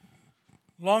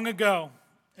Long ago,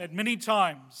 at many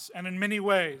times and in many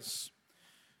ways,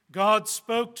 God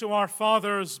spoke to our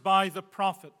fathers by the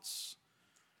prophets,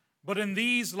 but in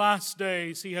these last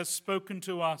days He has spoken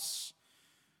to us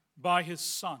by His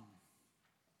Son.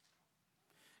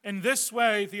 In this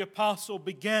way, the apostle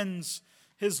begins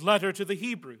his letter to the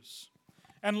Hebrews.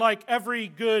 And like every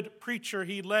good preacher,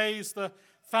 he lays the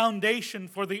foundation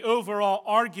for the overall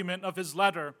argument of his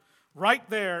letter right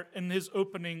there in his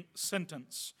opening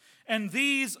sentence. And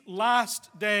these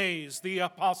last days, the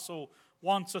apostle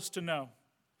wants us to know,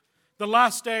 the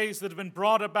last days that have been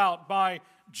brought about by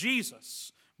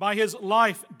Jesus, by his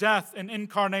life, death, and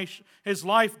incarnation, his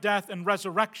life, death, and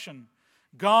resurrection,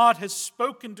 God has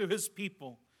spoken to his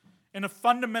people in a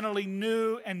fundamentally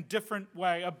new and different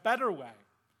way, a better way,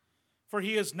 for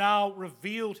he has now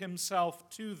revealed himself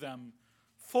to them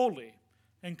fully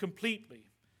and completely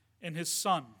in his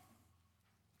Son.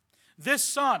 This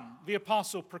Son, the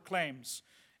apostle proclaims,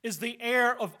 is the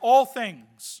heir of all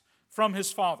things from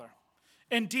his Father.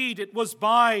 Indeed, it was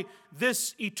by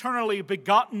this eternally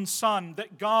begotten Son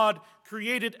that God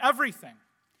created everything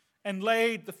and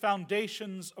laid the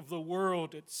foundations of the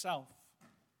world itself.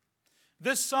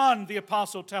 This Son, the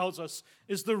apostle tells us,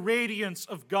 is the radiance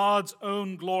of God's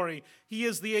own glory. He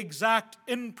is the exact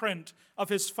imprint of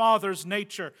his Father's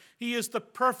nature. He is the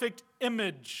perfect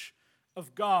image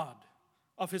of God,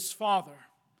 of his Father.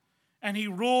 And he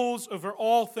rules over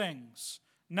all things,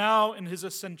 now in his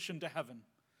ascension to heaven,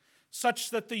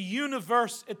 such that the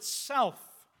universe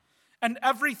itself and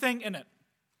everything in it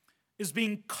is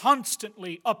being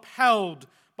constantly upheld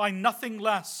by nothing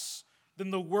less than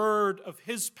the word of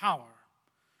his power.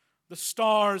 The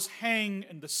stars hang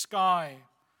in the sky.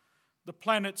 The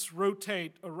planets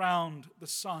rotate around the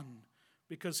sun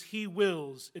because he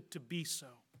wills it to be so.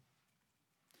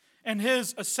 In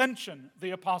his ascension,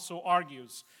 the apostle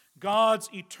argues, God's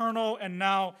eternal and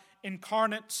now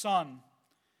incarnate Son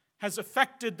has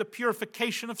effected the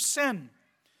purification of sin,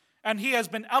 and he has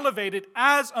been elevated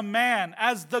as a man,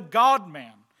 as the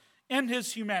God-man in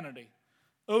his humanity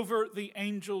over the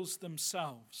angels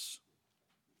themselves.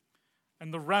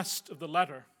 And the rest of the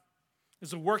letter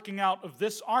is a working out of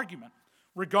this argument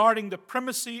regarding the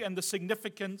primacy and the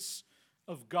significance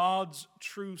of God's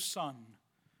true Son,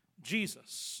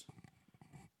 Jesus.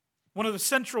 One of the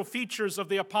central features of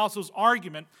the apostle's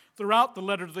argument throughout the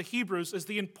letter to the Hebrews is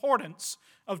the importance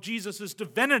of Jesus'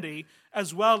 divinity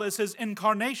as well as his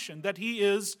incarnation, that he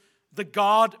is the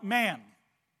God-man.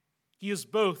 He is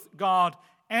both God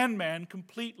and man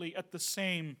completely at the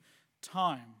same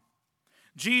time.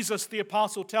 Jesus, the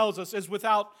apostle tells us, is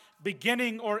without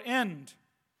beginning or end.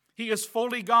 He is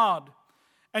fully God.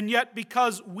 And yet,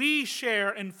 because we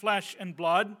share in flesh and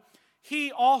blood,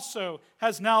 he also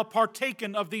has now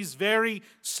partaken of these very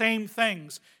same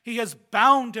things. He has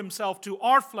bound himself to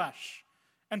our flesh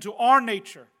and to our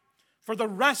nature for the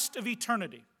rest of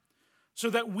eternity, so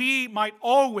that we might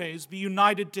always be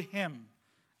united to him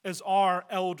as our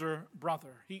elder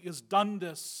brother. He has done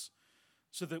this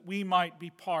so that we might be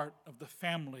part of the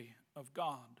family of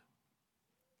God.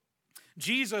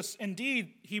 Jesus, indeed,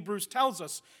 Hebrews tells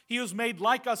us, he was made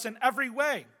like us in every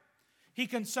way. He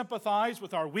can sympathize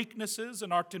with our weaknesses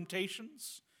and our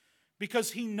temptations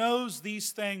because he knows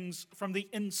these things from the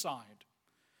inside.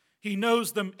 He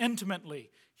knows them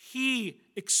intimately. He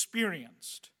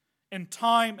experienced in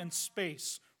time and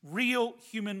space real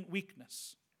human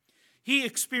weakness. He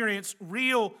experienced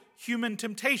real human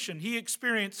temptation. He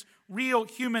experienced real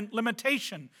human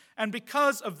limitation. And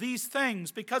because of these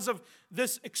things, because of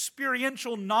this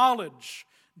experiential knowledge,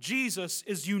 Jesus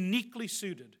is uniquely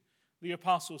suited, the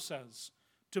apostle says,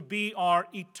 to be our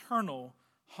eternal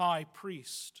high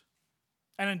priest.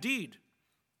 And indeed,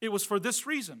 it was for this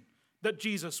reason that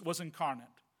Jesus was incarnate,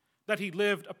 that he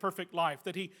lived a perfect life,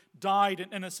 that he died an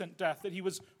innocent death, that he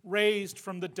was raised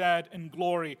from the dead in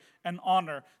glory and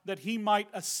honor, that he might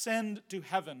ascend to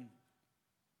heaven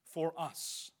for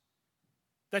us,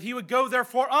 that he would go there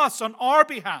for us on our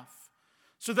behalf,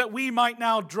 so that we might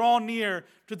now draw near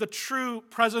to the true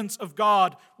presence of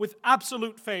God with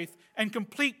absolute faith and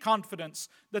complete confidence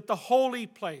that the holy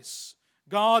place,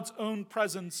 God's own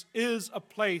presence, is a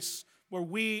place where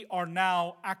we are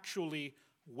now actually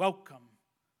welcome.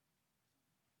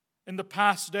 In the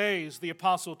past days, the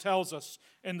apostle tells us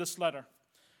in this letter,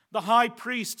 the high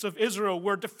priests of Israel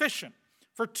were deficient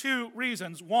for two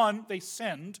reasons. One, they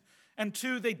sinned, and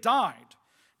two, they died.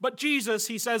 But Jesus,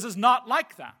 he says, is not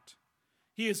like that.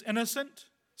 He is innocent,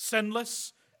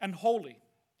 sinless, and holy,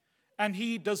 and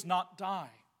he does not die.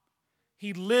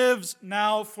 He lives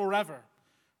now forever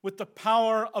with the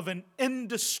power of an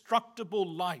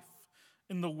indestructible life,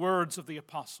 in the words of the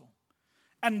apostle.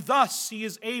 and thus he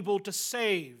is able to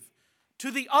save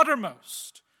to the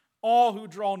uttermost all who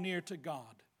draw near to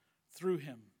God through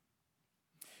him.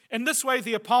 In this way,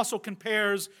 the apostle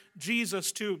compares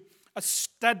Jesus to a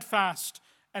steadfast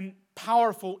and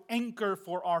powerful anchor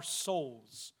for our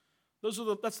souls.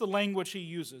 That's the language he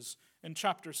uses in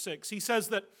chapter 6. He says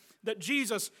that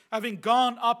Jesus, having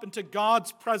gone up into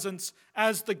God's presence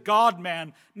as the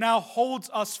God-man, now holds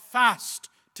us fast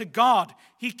to God.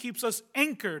 He keeps us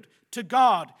anchored to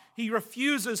God. He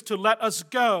refuses to let us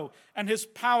go, and his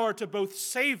power to both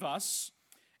save us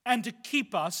and to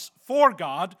keep us for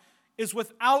God is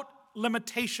without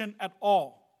limitation at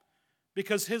all,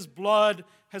 because his blood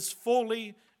has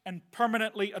fully and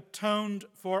permanently atoned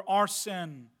for our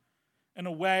sin in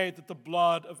a way that the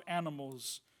blood of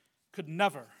animals could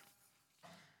never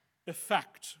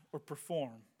effect or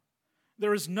perform.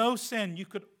 There is no sin you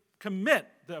could commit,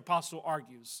 the apostle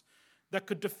argues, that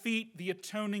could defeat the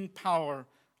atoning power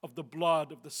of the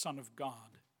blood of the Son of God.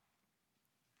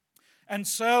 And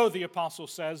so, the apostle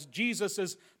says, Jesus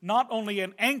is not only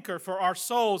an anchor for our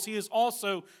souls, he is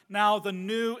also now the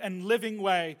new and living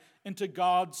way into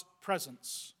God's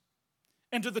presence,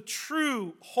 into the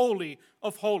true holy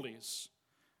of holies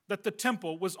that the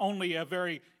temple was only a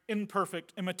very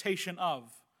imperfect imitation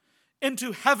of.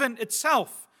 Into heaven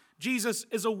itself. Jesus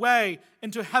is a way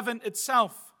into heaven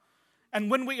itself.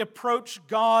 And when we approach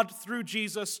God through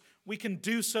Jesus, we can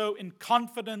do so in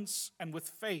confidence and with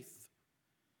faith.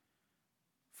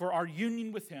 For our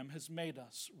union with him has made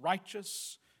us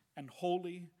righteous and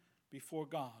holy before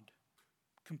God,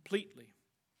 completely.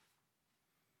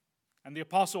 And the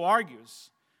apostle argues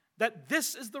that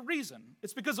this is the reason.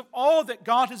 It's because of all that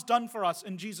God has done for us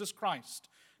in Jesus Christ.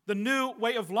 The new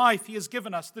way of life he has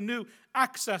given us, the new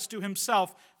access to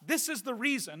himself. This is the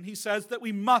reason, he says, that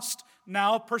we must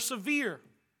now persevere.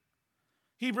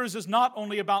 Hebrews is not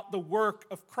only about the work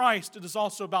of Christ, it is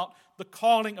also about the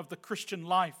calling of the Christian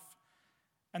life.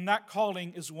 And that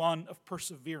calling is one of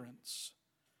perseverance.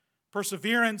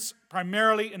 Perseverance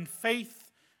primarily in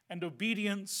faith and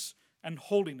obedience and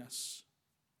holiness.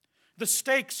 The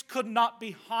stakes could not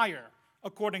be higher,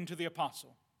 according to the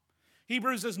apostle.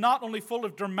 Hebrews is not only full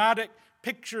of dramatic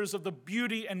pictures of the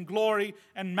beauty and glory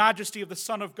and majesty of the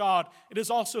Son of God, it is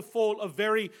also full of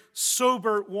very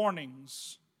sober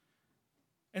warnings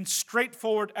and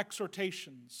straightforward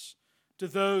exhortations to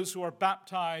those who are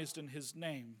baptized in his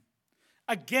name.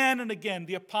 Again and again,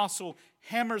 the apostle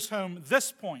hammers home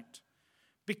this point.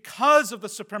 Because of the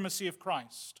supremacy of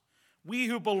Christ, we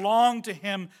who belong to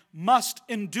him must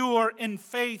endure in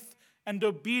faith and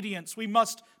obedience. We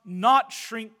must not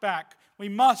shrink back. We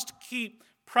must keep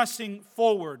pressing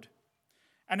forward.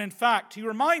 And in fact, he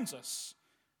reminds us,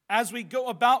 as we go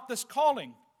about this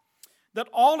calling, that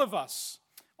all of us,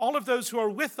 all of those who are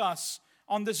with us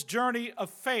on this journey of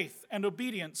faith and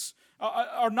obedience,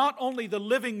 are not only the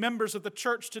living members of the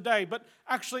church today, but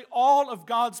actually all of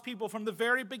God's people from the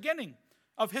very beginning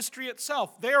of history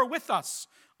itself. They are with us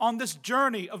on this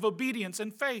journey of obedience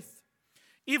and faith.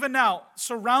 Even now,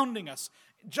 surrounding us,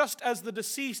 just as the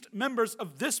deceased members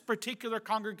of this particular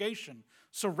congregation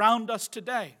surround us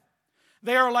today.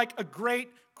 They are like a great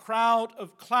cloud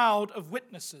of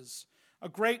witnesses, a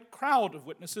great crowd of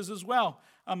witnesses as well,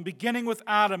 beginning with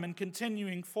Adam and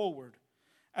continuing forward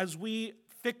as we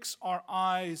fix our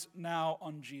eyes now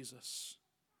on Jesus,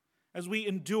 as we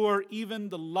endure even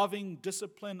the loving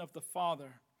discipline of the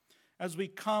Father, as we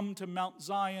come to Mount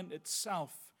Zion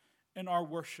itself in our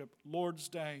worship, Lord's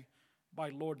Day by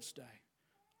Lord's Day,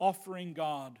 offering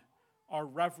God our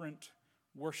reverent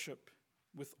worship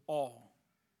with awe.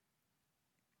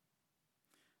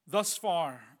 Thus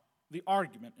far, the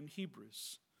argument in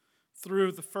Hebrews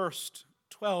through the first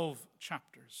 12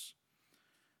 chapters.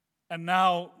 And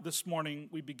now, this morning,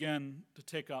 we begin to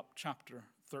take up chapter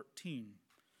 13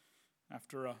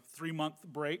 after a 3-month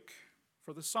break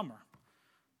for the summer,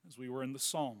 as we were in the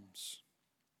Psalms.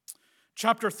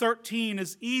 Chapter 13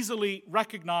 is easily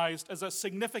recognized as a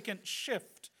significant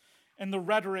shift in the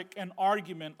rhetoric and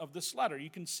argument of this letter. You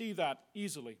can see that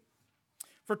easily.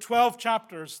 For 12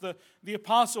 chapters, the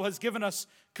apostle has given us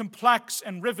complex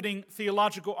and riveting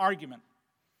theological argument.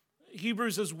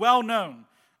 Hebrews is well known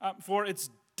for its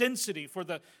density, for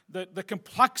the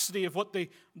complexity of what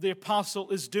the apostle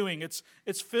is doing.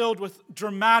 It's filled with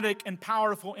dramatic and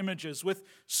powerful images, with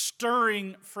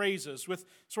stirring phrases, with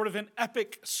sort of an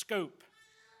epic scope.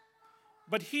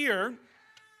 But here,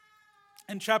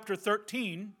 in chapter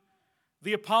 13,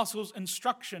 the apostle's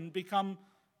instruction become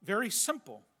very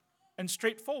simple and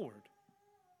straightforward.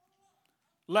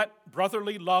 Let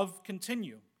brotherly love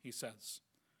continue, he says.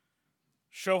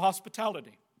 Show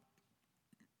hospitality.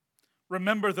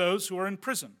 Remember those who are in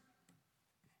prison.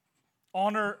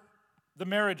 Honor the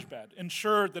marriage bed.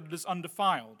 Ensure that it is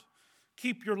undefiled.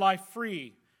 Keep your life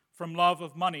free from love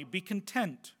of money. Be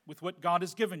content with what God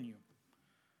has given you.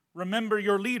 Remember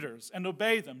your leaders and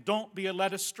obey them. Don't be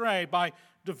led astray by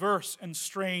diverse and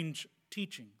strange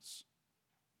teachings.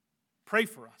 Pray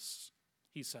for us,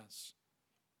 he says.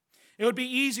 It would be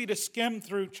easy to skim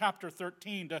through chapter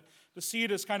 13, to see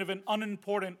it as kind of an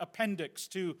unimportant appendix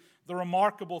to the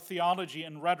remarkable theology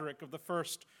and rhetoric of the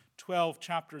first 12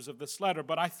 chapters of this letter,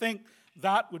 but I think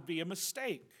that would be a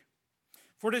mistake.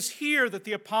 For it is here that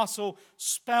the apostle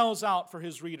spells out for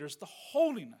his readers the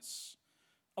holiness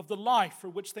of the life for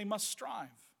which they must strive.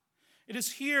 It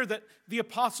is here that the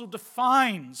apostle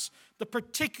defines the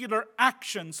particular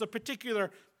actions, the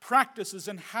particular practices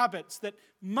and habits that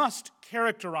must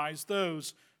characterize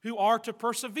those who are to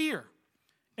persevere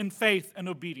in faith and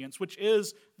obedience, which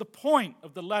is the point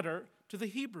of the letter to the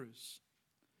Hebrews.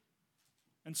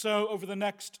 And so over the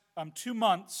next 2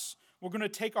 months, we're going to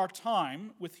take our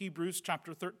time with Hebrews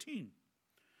chapter 13.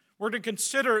 We're to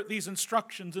consider these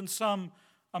instructions in some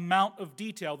amount of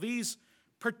detail. These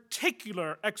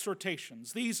particular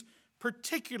exhortations, these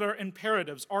particular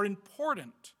imperatives are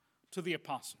important to the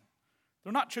apostle.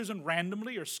 They're not chosen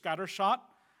randomly or scattershot.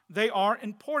 They are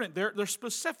important. They're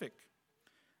specific.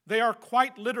 They are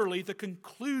quite literally the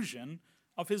conclusion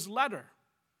of his letter,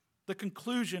 the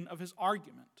conclusion of his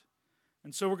argument.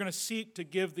 And so we're going to seek to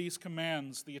give these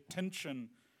commands the attention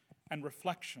and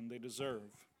reflection they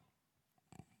deserve.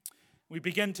 We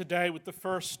begin today with the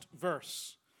first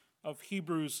verse of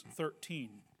Hebrews 13.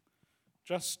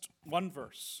 Just one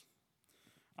verse.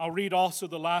 I'll read also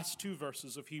the last 2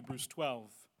 verses of Hebrews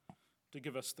 12 to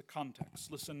give us the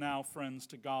context. Listen now, friends,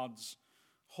 to God's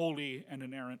holy and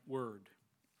inerrant word.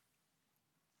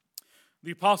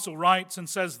 The apostle writes and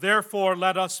says, "Therefore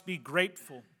let us be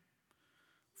grateful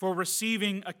for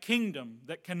receiving a kingdom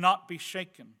that cannot be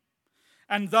shaken.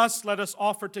 And thus let us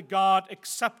offer to God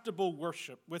acceptable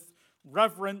worship with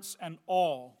reverence and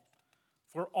awe,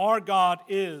 for our God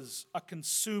is a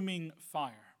consuming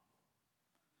fire.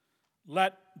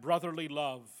 Let brotherly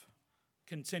love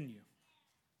continue."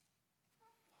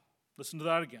 Listen to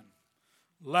that again.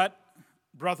 Let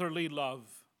brotherly love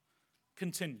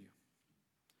continue.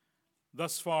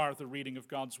 Thus far, the reading of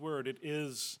God's word, it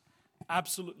is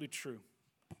absolutely true.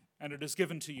 And it is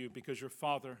given to you because your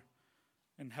Father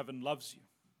in heaven loves you.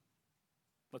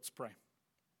 Let's pray.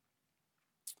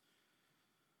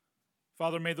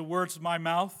 Father, may the words of my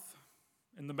mouth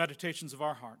and the meditations of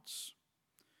our hearts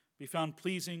be found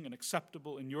pleasing and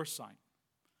acceptable in your sight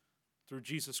through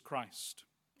Jesus Christ,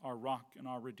 our rock and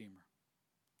our Redeemer.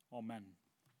 Amen.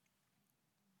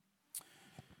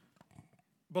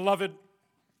 Beloved,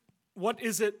 what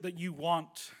is it that you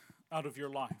want out of your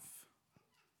life?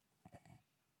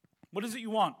 What is it you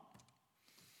want?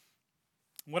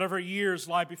 Whatever years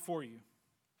lie before you.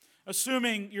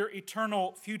 Assuming your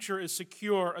eternal future is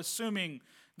secure, assuming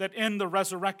that in the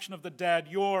resurrection of the dead,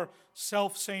 your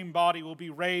self-same body will be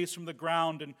raised from the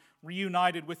ground and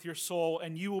reunited with your soul,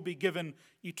 and you will be given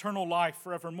eternal life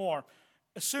forevermore.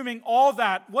 Assuming all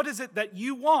that, what is it that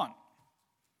you want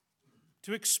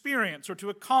to experience or to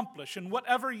accomplish in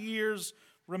whatever years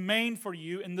remain for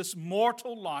you in this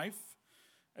mortal life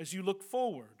as you look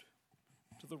forward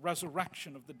to the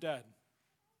resurrection of the dead?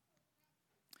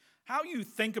 How you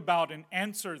think about and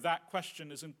answer that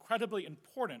question is incredibly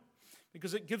important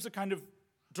because it gives a kind of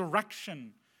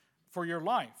direction for your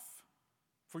life,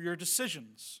 for your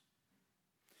decisions.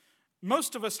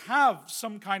 Most of us have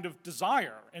some kind of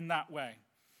desire in that way.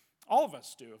 All of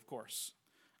us do, of course.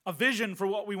 A vision for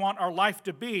what we want our life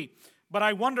to be. But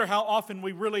I wonder how often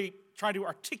we really try to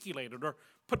articulate it or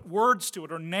put words to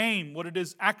it or name what it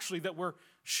is actually that we're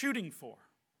shooting for.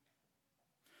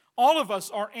 All of us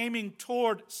are aiming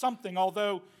toward something,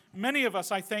 although many of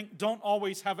us, I think, don't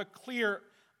always have a clear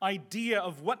idea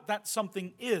of what that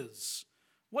something is.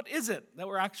 What is it that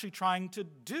we're actually trying to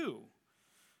do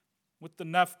with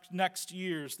the next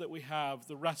years that we have,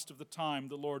 the rest of the time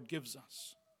the Lord gives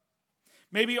us?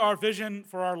 Maybe our vision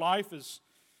for our life is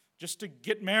just to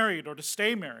get married or to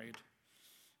stay married,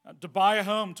 to buy a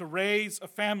home, to raise a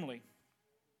family.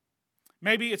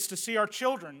 Maybe it's to see our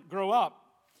children grow up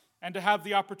and to have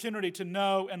the opportunity to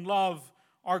know and love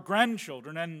our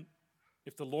grandchildren, and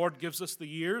if the Lord gives us the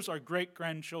years, our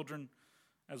great-grandchildren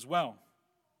as well.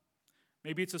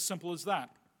 Maybe it's as simple as that.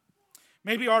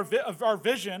 Maybe our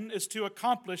vision is to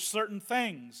accomplish certain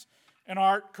things in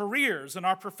our careers, in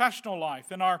our professional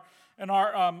life, in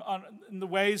the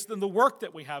ways, in the work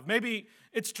that we have. Maybe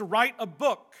it's to write a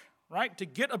book, right? To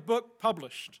get a book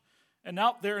published and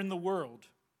out there in the world.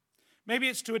 Maybe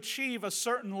it's to achieve a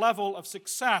certain level of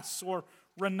success or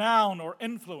renown or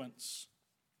influence.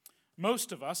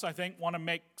 Most of us, I think, want to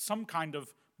make some kind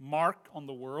of mark on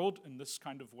the world in this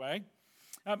kind of way.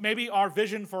 Maybe our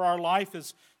vision for our life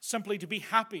is simply to be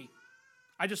happy.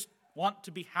 I just want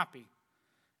to be happy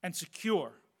and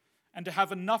secure and to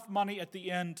have enough money at the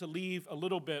end to leave a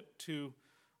little bit to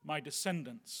my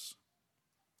descendants.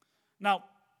 Now,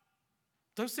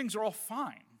 those things are all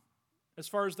fine as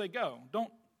far as they go.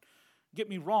 Don't get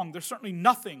me wrong. There's certainly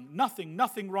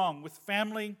nothing wrong with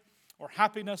family or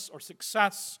happiness or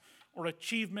success or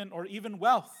achievement or even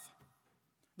wealth.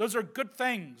 Those are good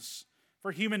things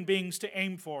for human beings to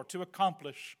aim for, to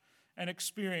accomplish and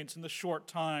experience in the short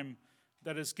time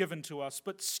that is given to us.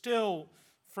 But still,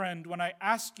 friend, when I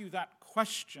ask you that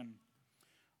question,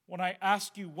 when I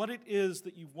ask you what it is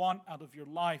that you want out of your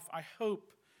life, I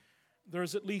hope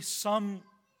there's at least some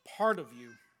part of you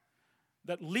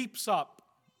that leaps up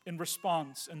in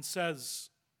response and says,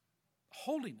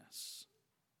 holiness.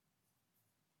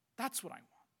 That's what I want.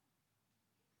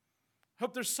 I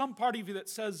hope there's some part of you that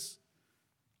says,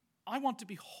 I want to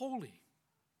be holy.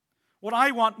 What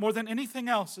I want more than anything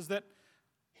else is that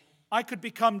I could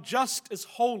become just as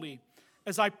holy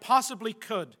as I possibly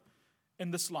could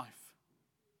in this life.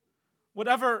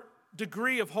 Whatever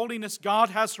degree of holiness God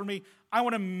has for me, I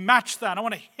want to match that. I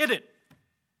want to hit it.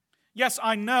 Yes,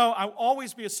 I know I'll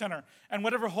always be a sinner, and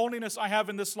whatever holiness I have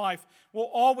in this life will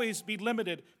always be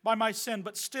limited by my sin,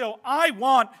 but still, I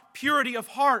want purity of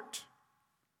heart.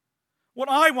 What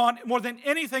I want more than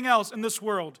anything else in this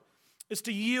world is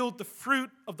to yield the fruit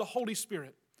of the Holy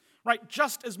Spirit, right?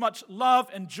 Just as much love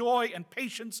and joy and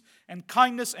patience and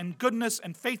kindness and goodness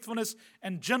and faithfulness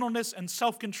and gentleness and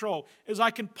self-control as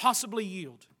I can possibly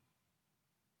yield.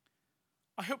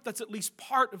 I hope that's at least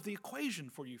part of the equation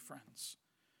for you, friends,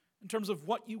 in terms of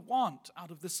what you want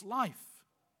out of this life.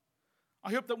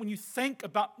 I hope that when you think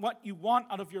about what you want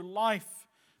out of your life,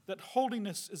 that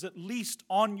holiness is at least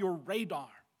on your radar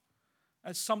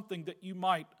as something that you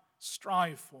might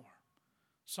strive for,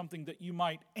 something that you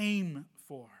might aim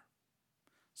for,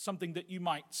 something that you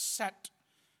might set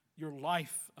your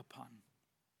life upon.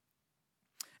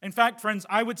 In fact, friends,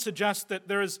 I would suggest that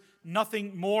there is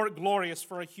nothing more glorious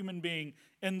for a human being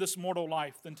in this mortal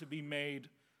life than to be made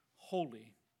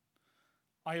holy.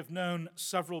 I have known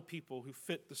several people who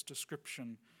fit this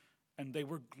description, and they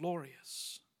were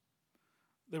glorious.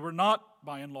 They were not,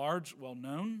 by and large, well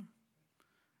known.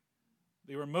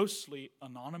 They were mostly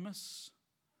anonymous,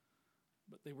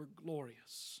 but they were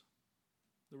glorious.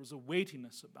 There was a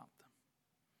weightiness about them,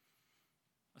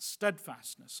 a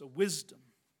steadfastness, a wisdom.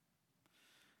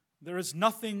 There is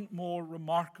nothing more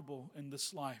remarkable in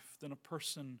this life than a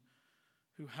person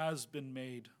who has been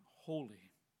made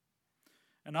holy.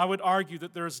 And I would argue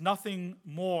that there is nothing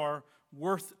more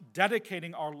worth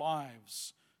dedicating our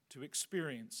lives to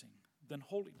experiencing than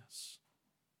holiness,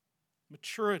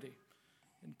 maturity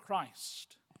in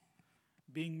Christ,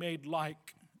 being made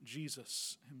like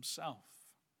Jesus himself.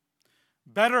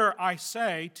 Better, I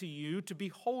say to you, to be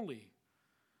holy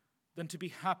than to be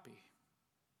happy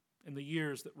in the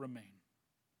years that remain.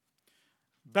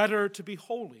 Better to be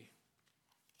holy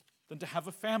than to have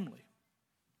a family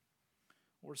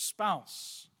or a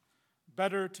spouse.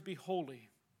 Better to be holy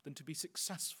than to be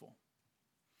successful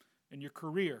in your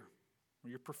career or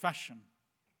your profession,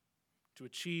 to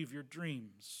achieve your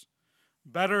dreams.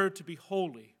 Better to be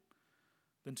holy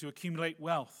than to accumulate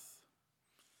wealth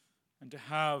and to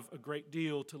have a great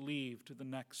deal to leave to the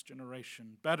next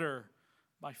generation. Better,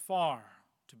 by far,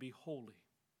 to be holy.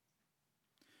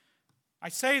 I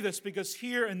say this because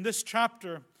here in this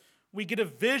chapter, we get a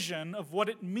vision of what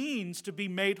it means to be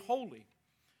made holy,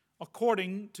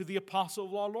 according to the apostle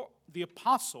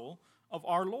of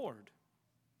our Lord.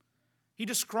 He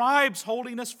describes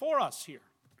holiness for us here,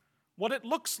 what it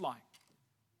looks like.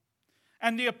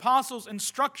 And the apostle's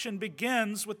instruction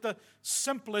begins with the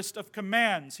simplest of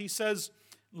commands. He says,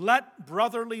 let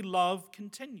brotherly love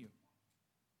continue.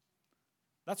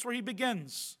 That's where he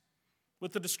begins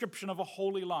with the description of a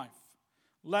holy life.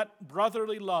 Let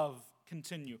brotherly love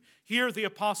continue. Here the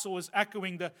apostle is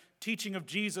echoing the teaching of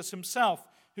Jesus himself,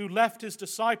 who left his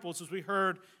disciples, as we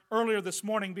heard earlier this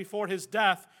morning before his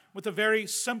death, with a very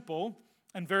simple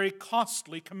and very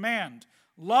costly command.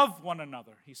 Love one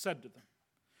another, he said to them.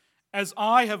 As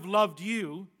I have loved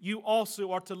you, you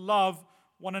also are to love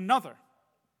one another.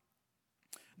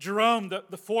 Jerome,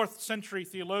 the 4th century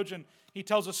theologian, he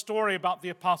tells a story about the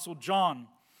apostle John,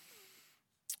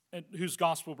 whose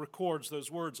gospel records those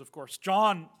words, of course.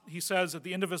 John, he says, at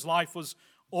the end of his life was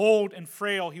old and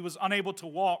frail. He was unable to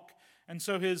walk. And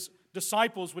so his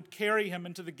disciples would carry him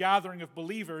into the gathering of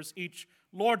believers each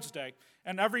Lord's Day.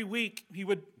 And every week he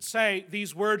would say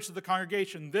these words to the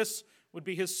congregation. This would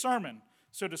be his sermon,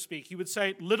 so to speak. He would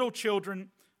say, "Little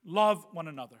children, love one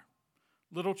another.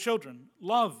 Little children,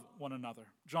 love one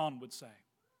another," John would say.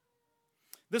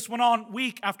 This went on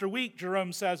week after week,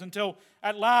 Jerome says, until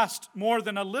at last, more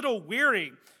than a little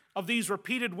weary of these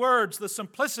repeated words, the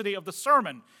simplicity of the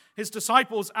sermon, his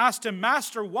disciples asked him,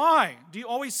 "Master, why do you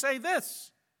always say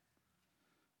this?"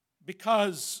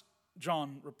 "Because,"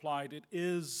 John replied, "it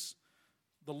is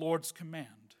the Lord's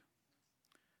command.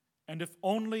 And if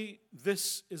only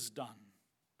this is done,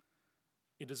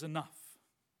 it is enough.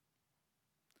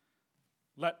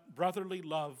 Let brotherly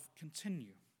love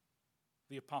continue,"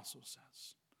 the apostle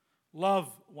says.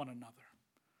 Love one another.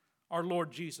 Our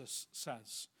Lord Jesus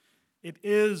says, it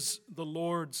is the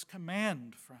Lord's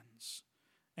command, friends.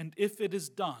 And if it is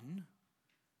done,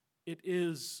 it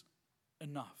is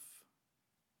enough.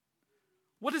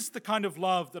 What is the kind of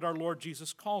love that our Lord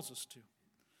Jesus calls us to,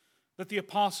 that the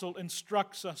apostle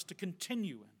instructs us to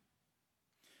continue in?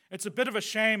 It's a bit of a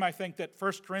shame, I think, that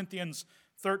 1 Corinthians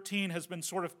 13 has been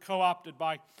sort of co-opted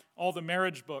by all the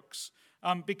marriage books,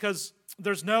 because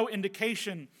there's no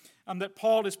indication that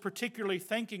Paul is particularly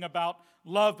thinking about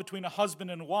love between a husband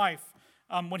and a wife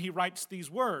when he writes these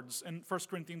words in 1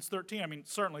 Corinthians 13. I mean,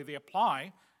 certainly they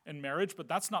apply in marriage, but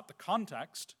that's not the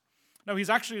context. No, he's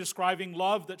actually describing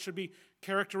love that should be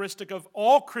characteristic of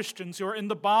all Christians who are in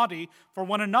the body for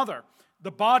one another.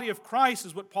 The body of Christ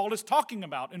is what Paul is talking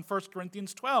about in 1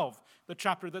 Corinthians 12, the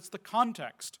chapter that's the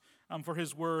context for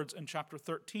his words in chapter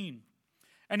 13.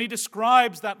 And he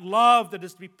describes that love that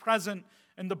is to be present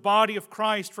in the body of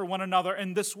Christ for one another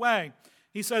in this way.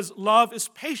 He says, love is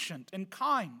patient and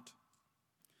kind.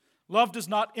 Love does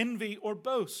not envy or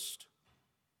boast.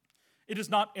 It is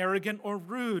not arrogant or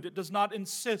rude. It does not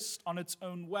insist on its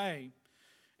own way.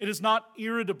 It is not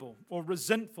irritable or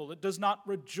resentful. It does not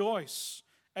rejoice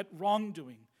at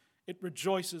wrongdoing. It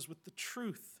rejoices with the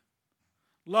truth.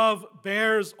 Love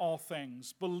bears all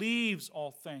things, believes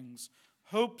all things,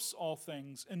 hopes all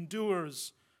things,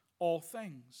 endures all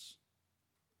things.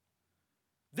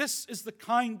 This is the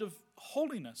kind of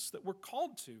holiness that we're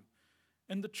called to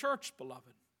in the church,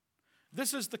 beloved.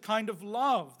 This is the kind of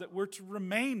love that we're to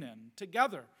remain in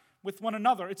together with one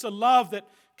another. It's a love that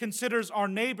considers our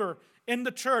neighbor in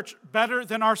the church better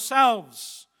than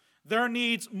ourselves, their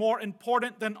needs more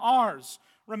important than ours.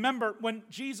 Remember, when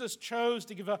Jesus chose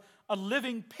to give a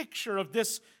living picture of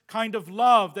this kind of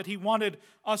love that he wanted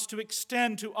us to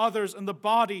extend to others in the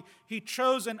body, he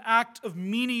chose an act of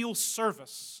menial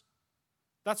service.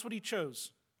 That's what he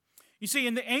chose. You see,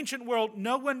 in the ancient world,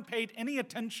 no one paid any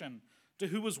attention to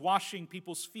who was washing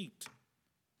people's feet.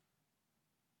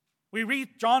 We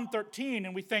read John 13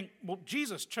 and we think, well,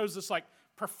 Jesus chose this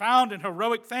profound and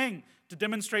heroic thing to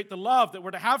demonstrate the love that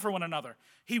we're to have for one another.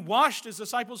 He washed his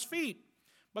disciples' feet.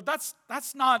 But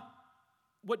that's not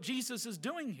what Jesus is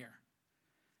doing here.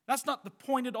 That's not the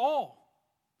point at all.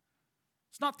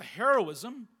 It's not the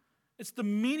heroism. It's the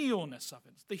menialness of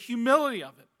it. It's the humility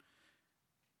of it.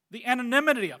 The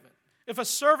anonymity of it. If a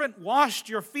servant washed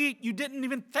your feet, you didn't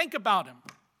even think about him.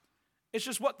 It's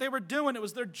just what they were doing. It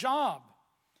was their job.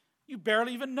 You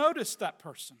barely even noticed that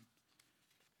person.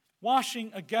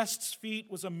 Washing a guest's feet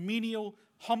was a menial,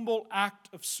 humble act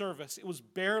of service. It was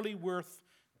barely worth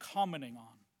commenting on.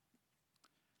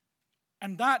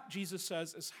 And that, Jesus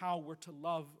says, is how we're to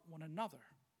love one another.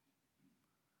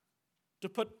 To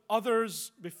put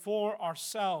others before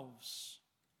ourselves.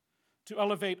 To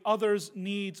elevate others'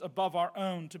 needs above our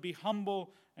own. To be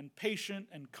humble and patient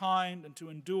and kind and to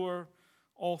endure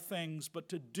all things. But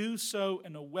to do so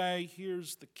in a way,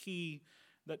 here's the key,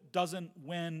 that doesn't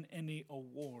win any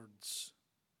awards.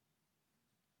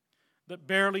 That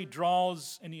barely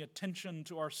draws any attention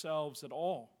to ourselves at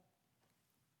all.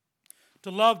 To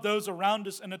love those around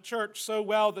us in a church so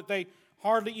well that they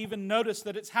hardly even notice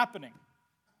that it's happening.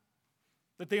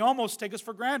 That they almost take us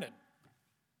for granted.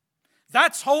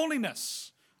 That's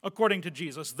holiness, according to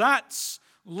Jesus. That's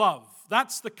love.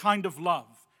 That's the kind of love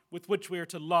with which we are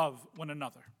to love one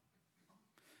another.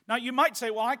 Now, you might say,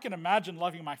 well, I can imagine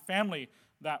loving my family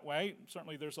that way.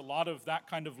 Certainly there's a lot of that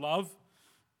kind of love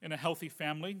in a healthy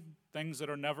family. Things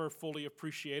that are never fully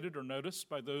appreciated or noticed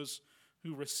by those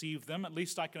who receive them. At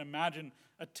least I can imagine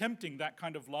attempting that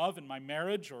kind of love in my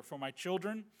marriage or for my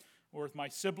children or with my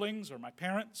siblings or my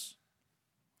parents.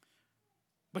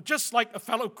 But just like a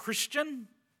fellow Christian,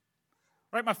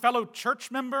 right, my fellow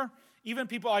church member, even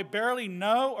people I barely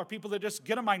know or people that just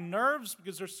get on my nerves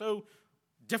because they're so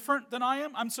different than I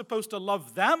am, I'm supposed to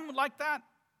love them like that?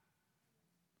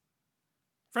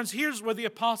 Friends, here's where the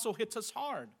apostle hits us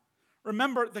hard.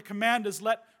 Remember, the command is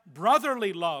let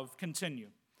brotherly love continue.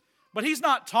 But he's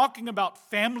not talking about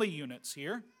family units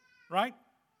here, right?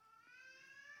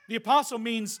 The apostle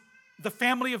means the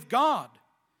family of God.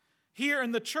 Here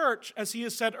in the church, as he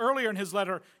has said earlier in his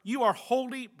letter, you are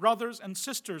holy brothers and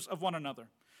sisters of one another.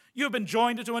 You have been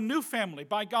joined into a new family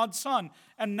by God's Son,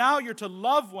 and now you're to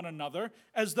love one another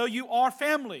as though you are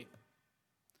family,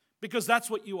 because that's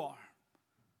what you are,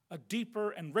 a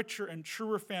deeper and richer and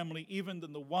truer family even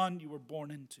than the one you were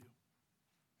born into.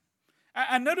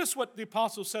 And notice what the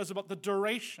apostle says about the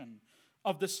duration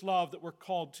of this love that we're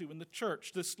called to in the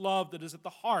church, this love that is at the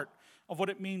heart of what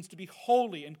it means to be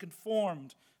holy and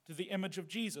conformed to the image of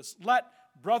Jesus. Let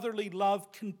brotherly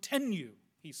love continue,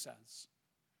 he says.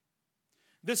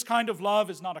 This kind of love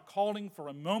is not a calling for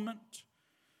a moment.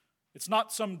 It's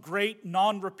not some great,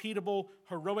 non-repeatable,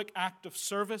 heroic act of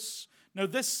service. No,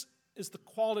 this is the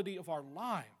quality of our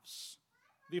lives,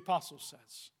 the apostle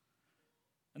says.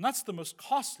 And that's the most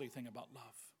costly thing about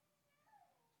love,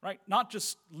 right? Not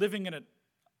just living in it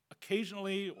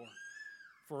occasionally or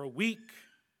for a week,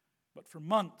 but for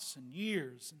months and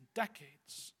years and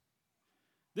decades.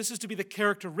 This is to be the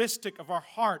characteristic of our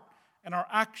heart and our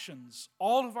actions,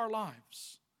 all of our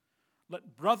lives.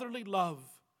 Let brotherly love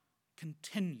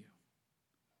continue.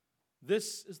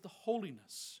 This is the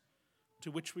holiness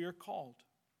to which we are called.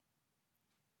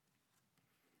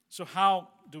 So how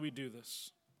do we do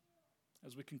this?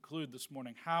 As we conclude this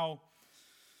morning, how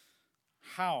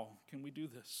can we do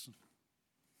this?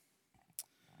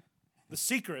 The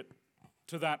secret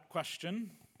to that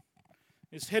question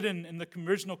is hidden in the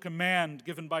original command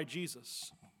given by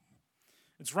Jesus.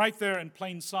 It's right there in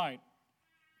plain sight,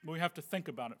 but we have to think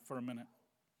about it for a minute.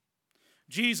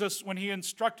 Jesus, when he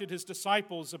instructed his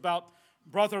disciples about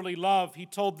brotherly love, he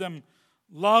told them,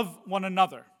 love one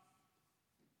another.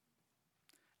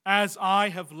 As I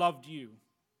have loved you,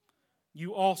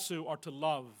 you also are to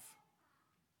love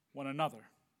one another.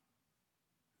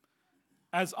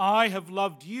 As I have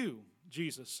loved you,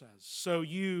 Jesus says, so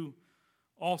you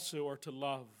also are to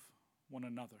love one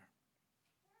another.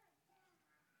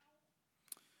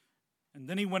 And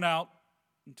then he went out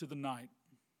into the night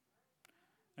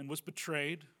and was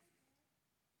betrayed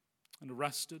and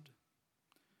arrested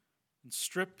and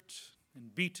stripped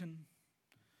and beaten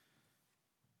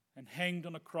and hanged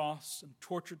on a cross and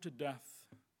tortured to death,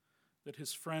 that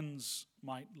his friends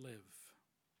might live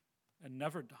and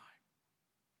never die.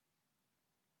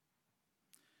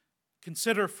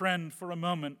 Consider, friend, for a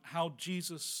moment how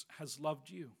Jesus has loved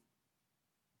you,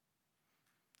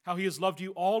 how he has loved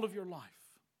you all of your life,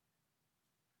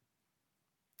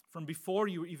 from before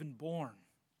you were even born.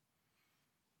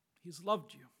 He's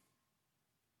loved you.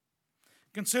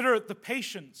 Consider the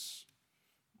patience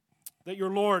that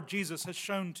your Lord Jesus has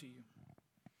shown to you,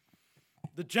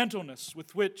 the gentleness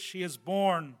with which he has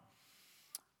borne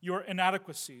your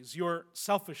inadequacies, your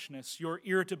selfishness, your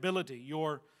irritability,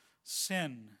 your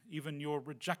sin, even your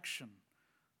rejection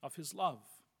of his love.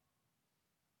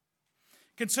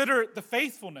 Consider the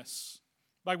faithfulness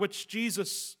by which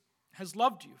Jesus has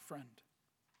loved you, friend.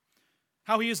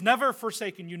 How he has never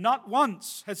forsaken you. Not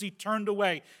once has he turned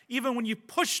away. Even when you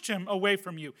pushed him away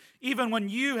from you, even when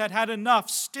you had had enough,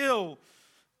 still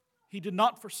he did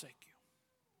not forsake you.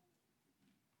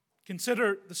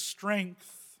 Consider the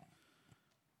strength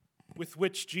with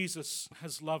which Jesus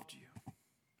has loved you,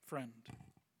 friend.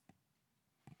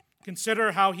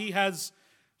 Consider how he has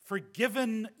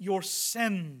forgiven your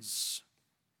sins.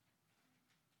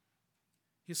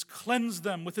 He has cleansed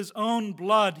them with his own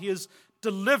blood. He has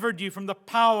delivered you from the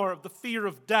power of the fear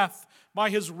of death by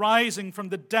his rising from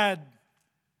the dead.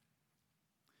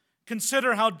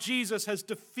 Consider how Jesus has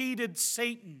defeated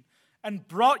Satan and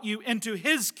brought you into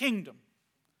his kingdom.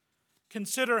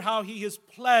 Consider how he has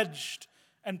pledged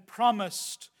and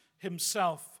promised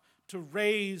himself to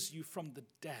raise you from the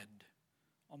dead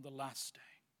on the last day.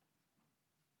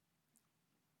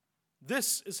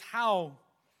 This is how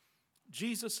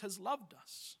Jesus has loved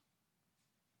us.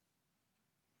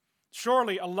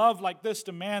 Surely a love like this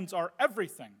demands our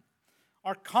everything,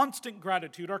 our constant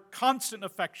gratitude, our constant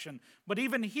affection. But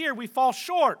even here we fall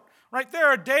short, right? There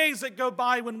are days that go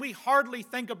by when we hardly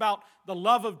think about the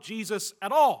love of Jesus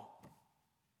at all,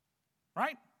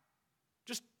 right?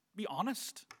 Just be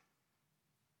honest.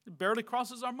 It barely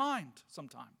crosses our mind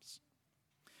sometimes.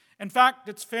 In fact,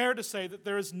 it's fair to say that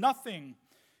there is nothing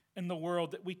in the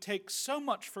world that we take so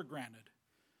much for granted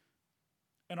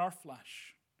in our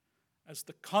flesh as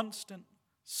the constant,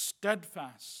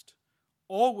 steadfast,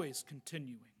 always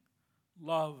continuing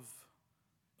love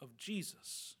of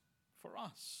Jesus for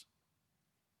us.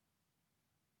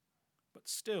 But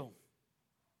still,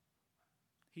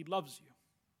 he loves you.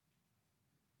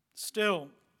 Still,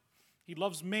 he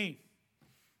loves me.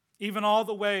 Even all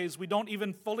the ways we don't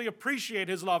even fully appreciate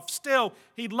his love, still,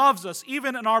 he loves us,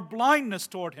 even in our blindness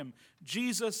toward him.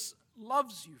 Jesus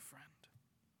loves you, friend.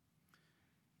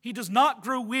 He does not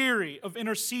grow weary of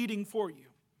interceding for you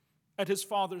at his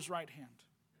Father's right hand.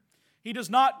 He does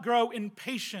not grow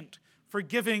impatient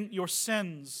forgiving your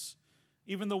sins,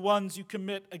 even the ones you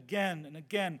commit again and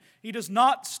again. He does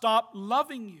not stop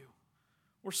loving you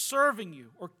or serving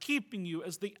you or keeping you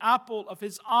as the apple of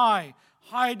his eye,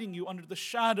 hiding you under the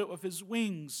shadow of his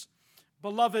wings.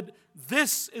 Beloved,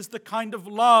 this is the kind of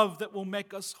love that will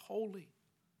make us holy.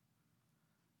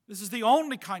 This is the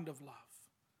only kind of love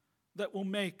that will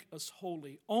make us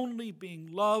holy. Only being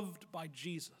loved by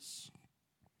Jesus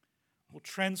will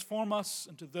transform us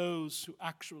into those who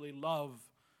actually love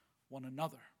one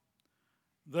another,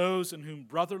 those in whom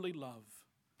brotherly love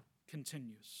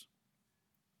continues.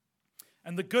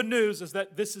 And the good news is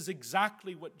that this is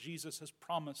exactly what Jesus has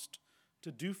promised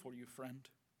to do for you, friend.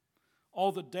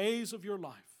 All the days of your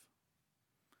life,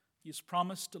 he has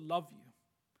promised to love you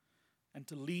and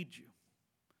to lead you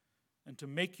and to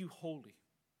make you holy,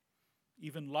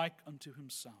 even like unto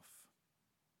himself.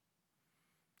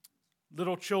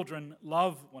 Little children,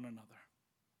 love one another.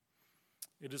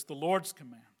 It is the Lord's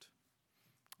command,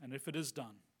 and if it is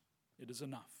done, it is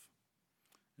enough.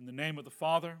 In the name of the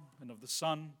Father, and of the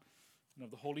Son, and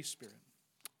of the Holy Spirit.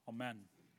 Amen.